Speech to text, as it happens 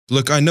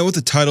Look, I know with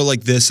a title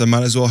like this, I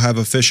might as well have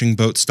a fishing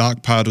boat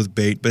stockpiled with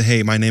bait, but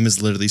hey, my name is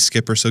literally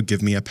Skipper, so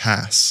give me a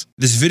pass.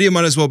 This video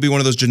might as well be one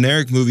of those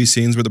generic movie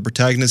scenes where the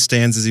protagonist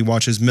stands as he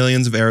watches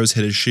millions of arrows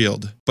hit his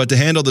shield. But to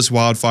handle this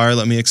wildfire,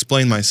 let me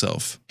explain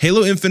myself.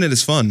 Halo Infinite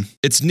is fun.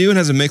 It's new and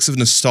has a mix of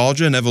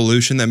nostalgia and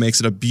evolution that makes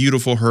it a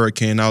beautiful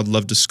hurricane I would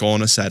love to scull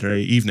on a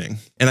Saturday evening.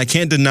 And I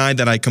can't deny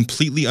that I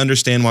completely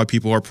understand why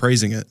people are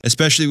praising it,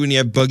 especially when you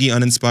have buggy,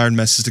 uninspired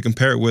messes to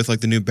compare it with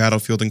like the new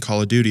Battlefield and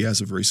Call of Duty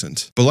as of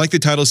recent. But like the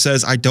title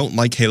says, I don't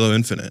like Halo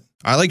Infinite.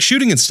 I like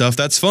shooting and stuff,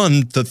 that's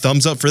fun, the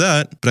thumbs up for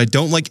that, but I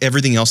don't like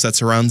everything else that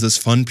surrounds this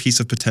fun piece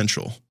of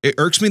potential. It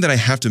irks me that I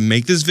have to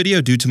make this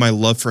video due to my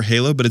love for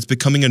Halo, but it's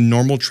becoming a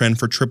normal trend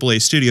for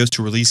AAA studios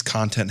to release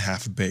content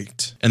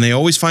half-baked. And they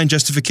always find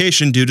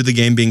justification due to the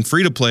game being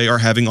free to play or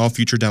having all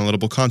future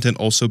downloadable content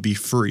also be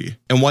free.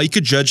 And while you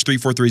could judge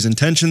 343's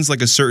intentions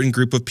like a certain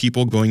group of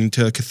people going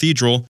to a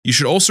cathedral, you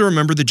should also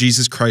remember the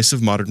Jesus Christ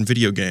of modern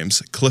video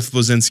games, Cliff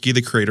Bleszinski,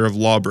 the creator of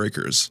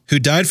Lawbreakers, who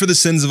died for the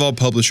sins of all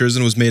publishers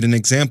and was made an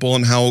example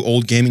on how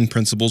old gaming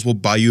principles will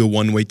buy you a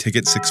one-way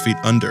ticket 6 feet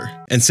under.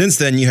 And since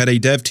then, you had a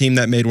dev team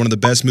that made one of the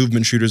best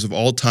movement shooters of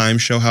all time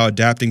show how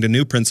adapting to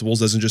new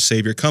principles doesn't just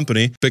save your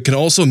company, but can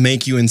also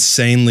make you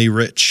insanely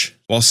rich.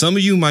 While some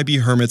of you might be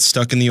hermits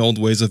stuck in the old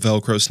ways of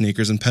Velcro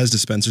sneakers and Pez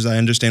dispensers, I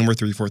understand where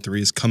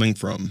 343 is coming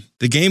from.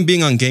 The game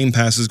being on Game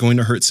Pass is going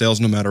to hurt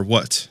sales no matter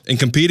what, and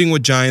competing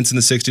with giants in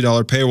the $60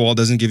 paywall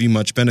doesn't give you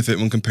much benefit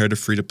when compared to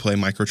free-to-play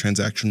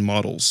microtransaction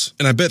models.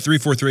 And I bet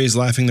 343 is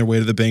laughing their way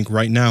to the bank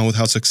right now with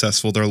how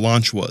successful their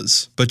launch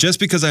was. But just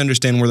because I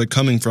understand where they're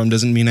coming from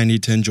doesn't mean I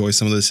need to enjoy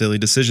some of the silly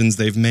decisions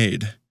they've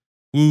made.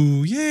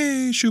 Woo,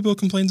 yay, Shubo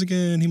complains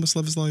again, he must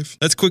love his life.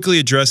 Let's quickly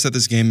address that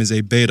this game is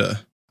a beta.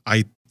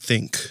 I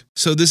think.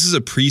 So this is a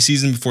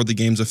preseason before the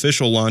game's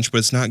official launch, but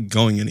it's not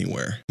going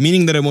anywhere,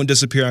 meaning that it won't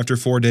disappear after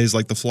 4 days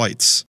like the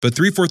flights. But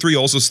 343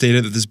 also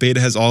stated that this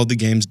beta has all of the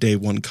game's day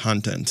one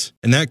content.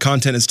 And that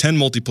content is 10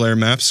 multiplayer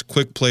maps,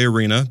 quick play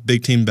arena,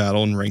 big team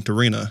battle, and ranked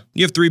arena.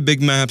 You have 3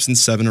 big maps and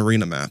 7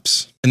 arena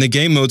maps. And the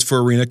game modes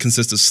for Arena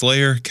consist of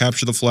Slayer,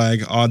 Capture the Flag,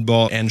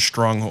 Oddball, and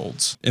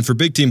Strongholds. And for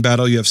Big Team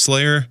Battle, you have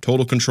Slayer,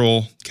 Total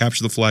Control,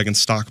 Capture the Flag, and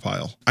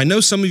Stockpile. I know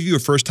some of you are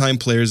first-time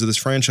players of this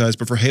franchise,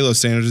 but for Halo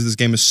standards, this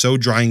game is so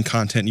dry in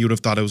content you would have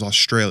thought it was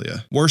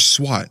Australia. Where's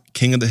SWAT,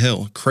 King of the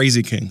Hill,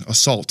 Crazy King,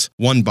 Assault,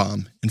 One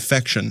Bomb,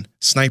 Infection,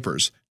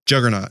 Snipers,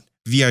 Juggernaut,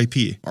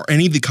 VIP, or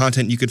any of the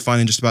content you could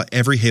find in just about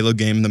every Halo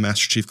game in the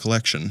Master Chief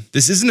Collection.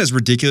 This isn't as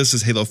ridiculous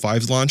as Halo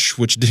 5's launch,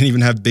 which didn't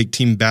even have Big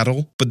Team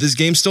Battle, but this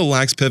game still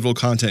lacks pivotal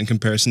content in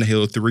comparison to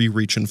Halo 3,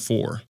 Reach, and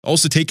 4.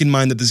 Also take in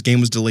mind that this game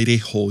was delayed a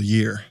whole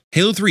year.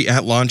 Halo 3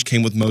 at launch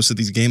came with most of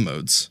these game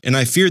modes, and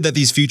I feared that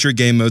these future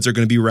game modes are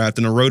going to be wrapped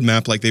in a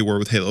roadmap like they were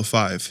with Halo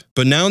 5.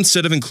 But now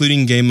instead of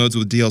including game modes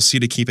with DLC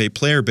to keep a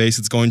player base,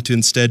 it's going to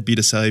instead be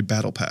to sell a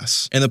battle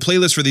pass. And the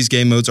playlists for these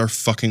game modes are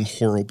fucking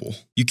horrible.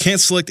 You can't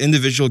select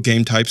individual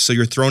game types, so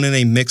you're thrown in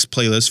a mixed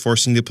playlist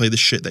forcing you to play the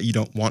shit that you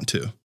don't want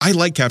to. I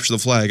like Capture the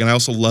Flag, and I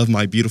also love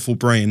my beautiful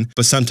brain,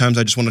 but sometimes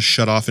I just want to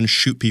shut off and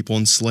shoot people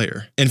in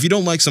Slayer. And if you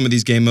don't like some of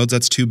these game modes,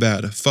 that's too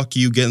bad. Fuck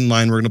you, get in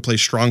line, we're gonna play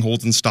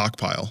Strongholds and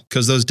Stockpile.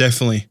 Because those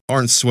definitely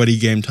aren't sweaty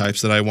game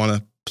types that I want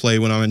to play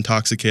when I'm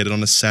intoxicated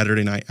on a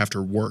Saturday night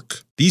after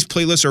work. These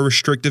playlists are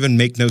restrictive and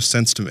make no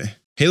sense to me.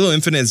 Halo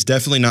Infinite is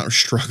definitely not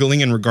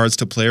struggling in regards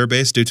to player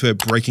base due to it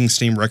breaking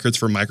Steam records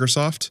for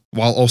Microsoft,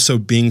 while also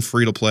being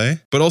free to play.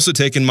 But also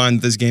take in mind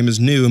that this game is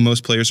new and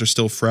most players are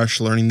still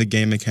fresh learning the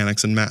game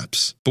mechanics and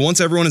maps. But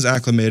once everyone is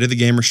acclimated, the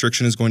game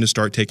restriction is going to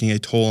start taking a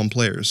toll on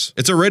players.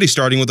 It's already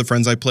starting with the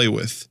friends I play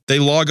with. They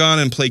log on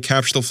and play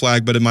Capture the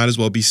Flag, but it might as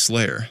well be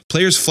Slayer.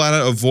 Players flat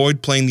out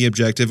avoid playing the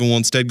objective and will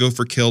instead go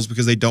for kills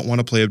because they don't want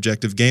to play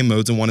objective game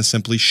modes and want to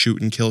simply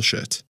shoot and kill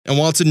shit. And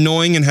while it's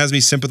annoying and has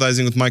me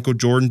sympathizing with Michael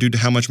Jordan due to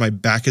how much my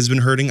back has been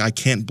hurting, I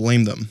can't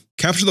blame them.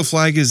 Capture the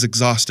Flag is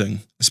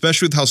exhausting,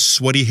 especially with how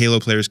sweaty Halo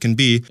players can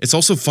be. It's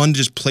also fun to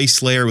just play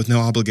Slayer with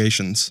no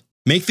obligations.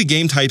 Make the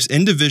game types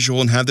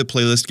individual and have the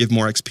playlist give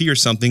more XP or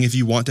something if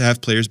you want to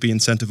have players be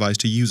incentivized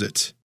to use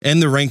it.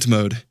 And the ranked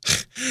mode.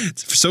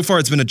 So far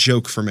it's been a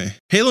joke for me.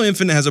 Halo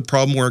Infinite has a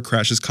problem where it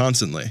crashes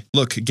constantly.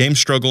 Look, games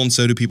struggle and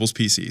so do people's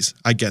PCs.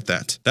 I get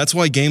that. That's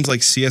why games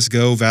like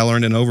CSGO,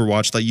 Valorant, and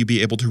Overwatch let you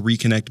be able to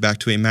reconnect back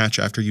to a match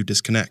after you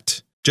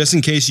disconnect, just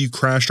in case you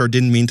crashed or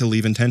didn't mean to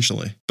leave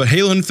intentionally. But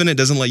Halo Infinite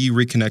doesn't let you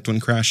reconnect when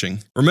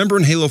crashing. Remember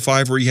in Halo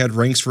 5 where you had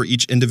ranks for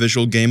each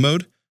individual game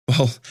mode?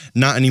 Well,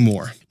 not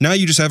anymore. Now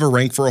you just have a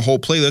rank for a whole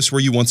playlist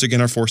where you once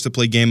again are forced to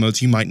play game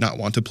modes you might not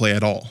want to play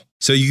at all.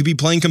 So you could be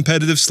playing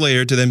competitive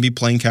Slayer to then be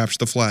playing Capture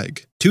the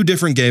Flag. 2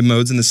 different game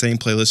modes in the same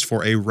playlist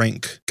for a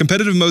rank.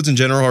 Competitive modes in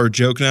general are a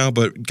joke now,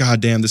 but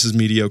goddamn, this is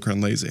mediocre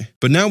and lazy.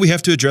 But now we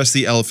have to address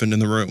the elephant in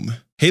the room.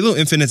 Halo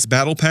Infinite's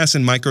Battle Pass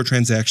and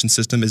microtransaction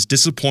system is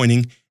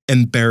disappointing,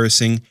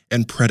 embarrassing,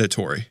 and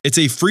predatory. It's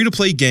a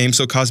free-to-play game,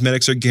 so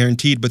cosmetics are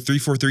guaranteed, but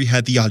 343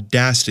 had the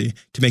audacity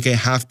to make a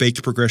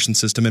half-baked progression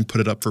system and put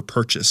it up for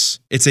purchase.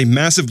 It's a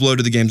massive blow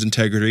to the game's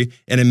integrity,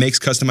 and it makes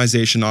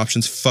customization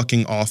options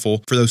fucking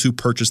awful for those who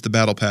purchased the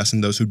Battle Pass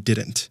and those who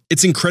didn't.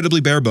 It's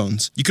incredibly bare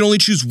bones. You can only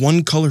choose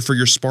one color for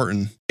your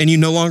Spartan, and you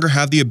no longer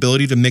have the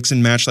ability to mix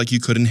and match like you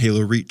could in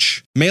Halo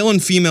Reach. Male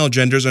and female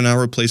genders are now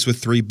replaced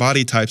with 3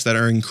 body types that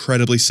are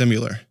incredibly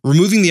similar,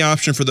 removing the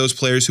option for those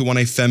players who want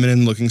a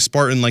feminine-looking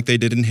Spartan like they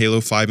did in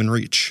Halo 5 and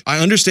Reach. I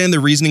understand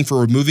the reasoning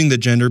for removing the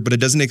gender, but it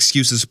doesn't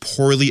excuse this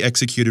poorly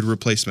executed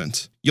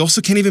replacement. You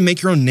also can't even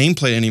make your own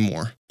nameplate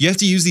anymore. You have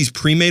to use these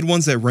pre-made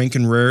ones that rank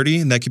in rarity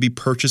and that can be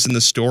purchased in the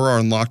store or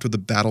unlocked with the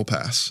Battle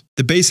Pass.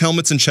 The base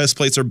helmets and chest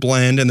plates are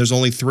bland and there's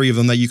only 3 of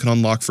them that you can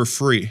unlock for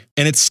free,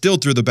 and it's still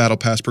through the Battle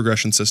Pass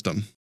progression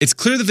system. It's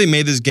clear that they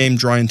made this game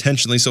dry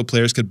intentionally so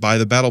players could buy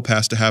the Battle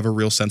Pass to have a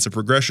real sense of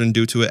progression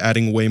due to it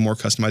adding way more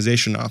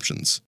customization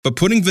options. But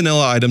putting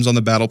vanilla items on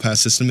the Battle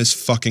Pass system is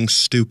fucking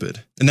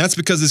stupid. And that's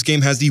because this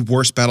game has the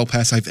worst Battle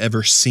Pass I've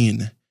ever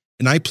seen.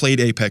 And I played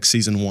Apex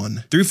Season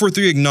 1.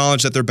 343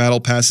 acknowledged that their Battle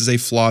Pass is a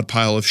flawed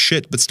pile of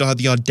shit, but still had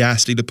the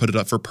audacity to put it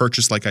up for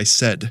purchase like I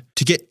said.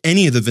 To get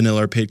any of the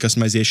vanilla or paid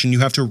customization,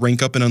 you have to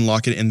rank up and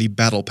unlock it in the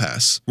Battle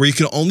Pass, where you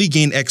can only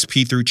gain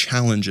XP through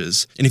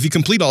challenges. And if you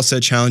complete all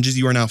said challenges,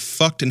 you are now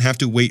fucked and have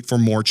to wait for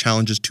more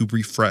challenges to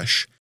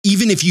refresh.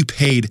 Even if you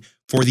paid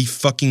for the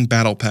fucking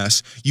Battle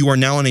Pass, you are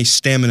now on a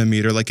stamina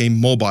meter like a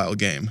mobile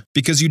game,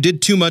 because you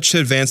did too much to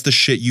advance the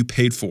shit you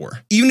paid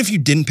for. Even if you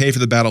didn't pay for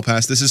the Battle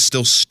Pass, this is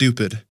still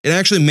stupid. It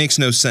actually makes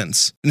no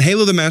sense. In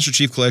Halo the Master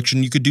Chief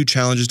Collection, you could do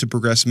challenges to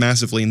progress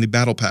massively in the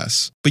Battle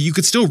Pass, but you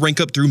could still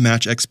rank up through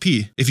match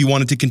XP if you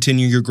wanted to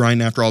continue your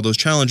grind after all those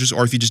challenges,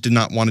 or if you just did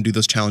not want to do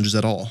those challenges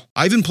at all.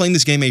 I've been playing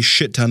this game a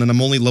shit ton and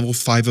I'm only level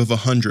 5 of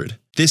 100.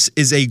 This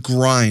is a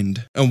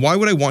grind. And why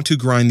would I want to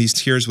grind these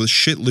tiers with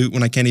shit loot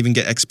when I can't even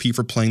get XP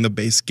for playing the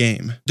base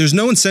game? There's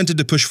no incentive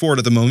to push forward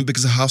at the moment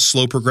because of how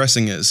slow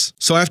progressing is.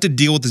 So I have to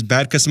deal with this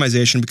bad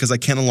customization because I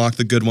can't unlock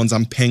the good ones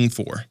I'm paying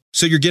for.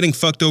 So you're getting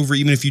fucked over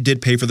even if you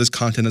did pay for this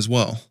content as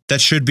well.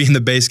 That should be in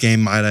the base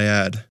game, might I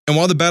add. And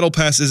while the Battle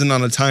Pass isn't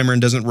on a timer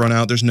and doesn't run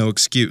out, there's no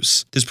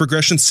excuse. This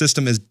progression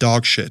system is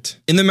dog shit.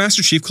 In the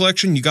Master Chief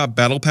Collection, you got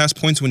Battle Pass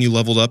points when you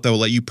leveled up that will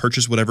let you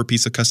purchase whatever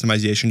piece of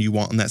customization you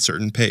want on that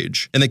certain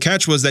page. And the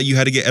catch was that you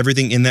had to get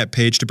everything in that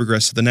page to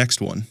progress to the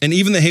next one. And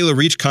even the Halo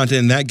Reach content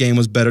in that game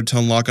was better to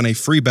unlock on a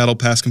free Battle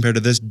Pass compared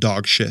to this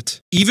dog shit.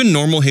 Even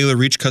normal Halo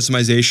Reach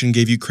customization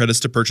gave you credits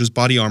to purchase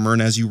body armor,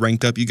 and as you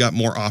ranked up, you got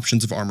more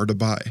options of armor to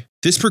buy.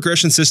 This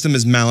progression system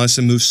is malice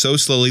and moves so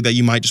slowly that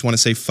you might just want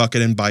to say fuck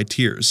it and buy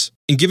tiers.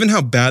 And given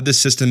how bad this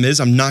system is,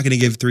 I'm not going to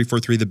give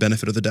 343 the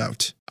benefit of the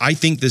doubt. I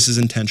think this is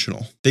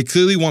intentional. They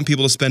clearly want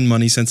people to spend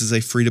money since it's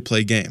a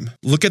free-to-play game.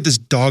 Look at this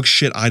dog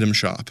shit item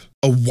shop.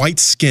 A white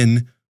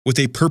skin with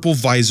a purple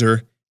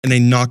visor and a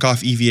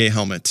knockoff EVA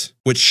helmet,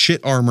 with shit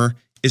armor,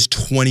 is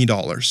 $20.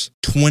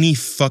 $20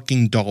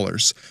 fucking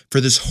dollars for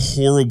this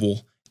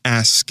horrible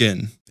ass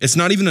skin. It's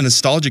not even a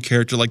nostalgia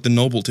character like the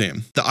Noble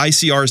team. The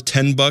ICR is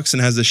 $10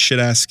 and has a shit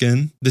ass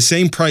skin. The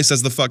same price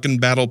as the fucking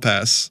Battle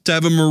Pass. To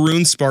have a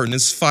maroon Spartan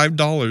is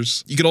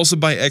 $5. You could also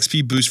buy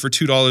XP boost for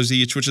 $2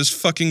 each, which is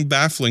fucking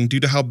baffling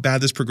due to how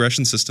bad this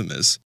progression system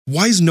is.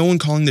 Why is no one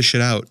calling this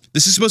shit out?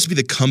 This is supposed to be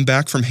the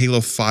comeback from Halo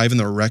 5 and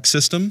the rec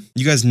system.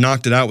 You guys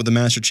knocked it out with the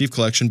Master Chief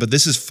Collection, but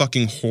this is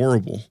fucking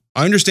horrible.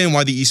 I understand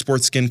why the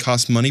esports skin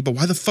costs money, but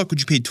why the fuck would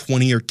you pay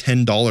 $20 or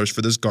 $10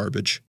 for this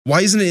garbage?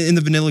 Why isn't it in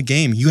the vanilla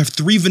game? You have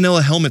 3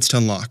 vanilla helmets to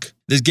unlock.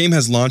 This game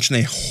has launched in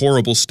a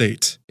horrible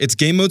state. Its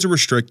game modes are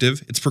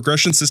restrictive, its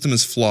progression system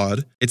is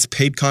flawed, its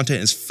paid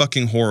content is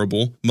fucking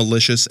horrible,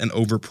 malicious, and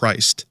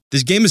overpriced.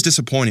 This game is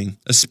disappointing,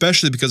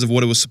 especially because of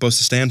what it was supposed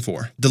to stand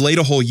for. Delayed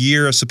a whole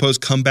year, a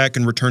supposed comeback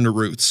and return to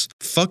roots.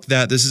 Fuck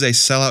that, this is a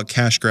sellout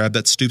cash grab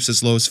that stoops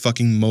as low as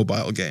fucking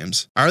mobile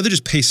games. I'd rather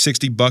just pay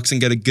 $60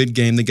 and get a good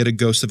game than get a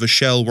Ghost of a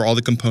Shell where all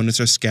the components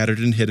are scattered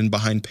and hidden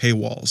behind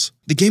paywalls.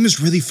 The game is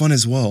really fun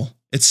as well.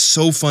 It's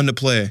so fun to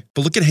play.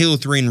 But look at Halo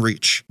 3 and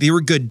Reach. They were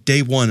good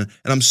day one, and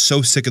I'm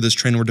so sick of this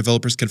trend where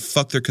developers can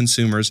fuck their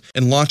consumers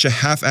and launch a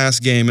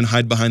half-ass game and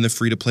hide behind the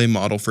free-to-play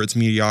model for its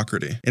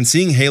mediocrity. And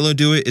seeing Halo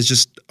do it is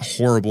just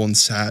horrible and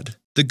sad.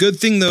 The good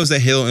thing though is that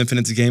Halo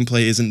Infinite's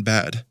gameplay isn't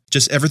bad.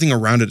 Just everything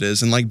around it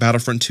is, and like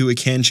Battlefront 2, it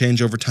can change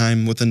over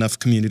time with enough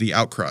community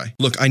outcry.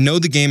 Look, I know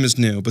the game is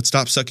new, but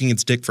stop sucking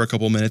its dick for a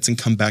couple minutes and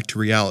come back to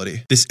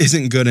reality. This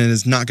isn't good and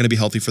is not going to be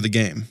healthy for the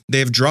game. They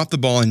have dropped the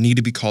ball and need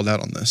to be called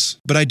out on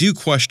this. But I do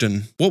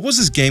question, what was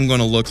this game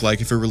going to look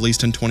like if it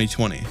released in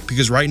 2020?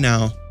 Because right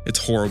now, it's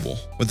horrible.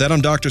 With that,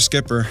 I'm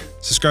DoktorSkipper.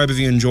 Subscribe if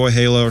you enjoy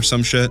Halo or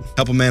some shit.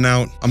 Help a man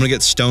out. I'm gonna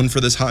get stoned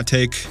for this hot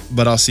take,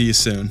 but I'll see you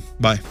soon.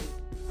 Bye.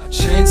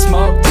 Chain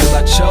smoke till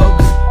I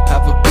choke.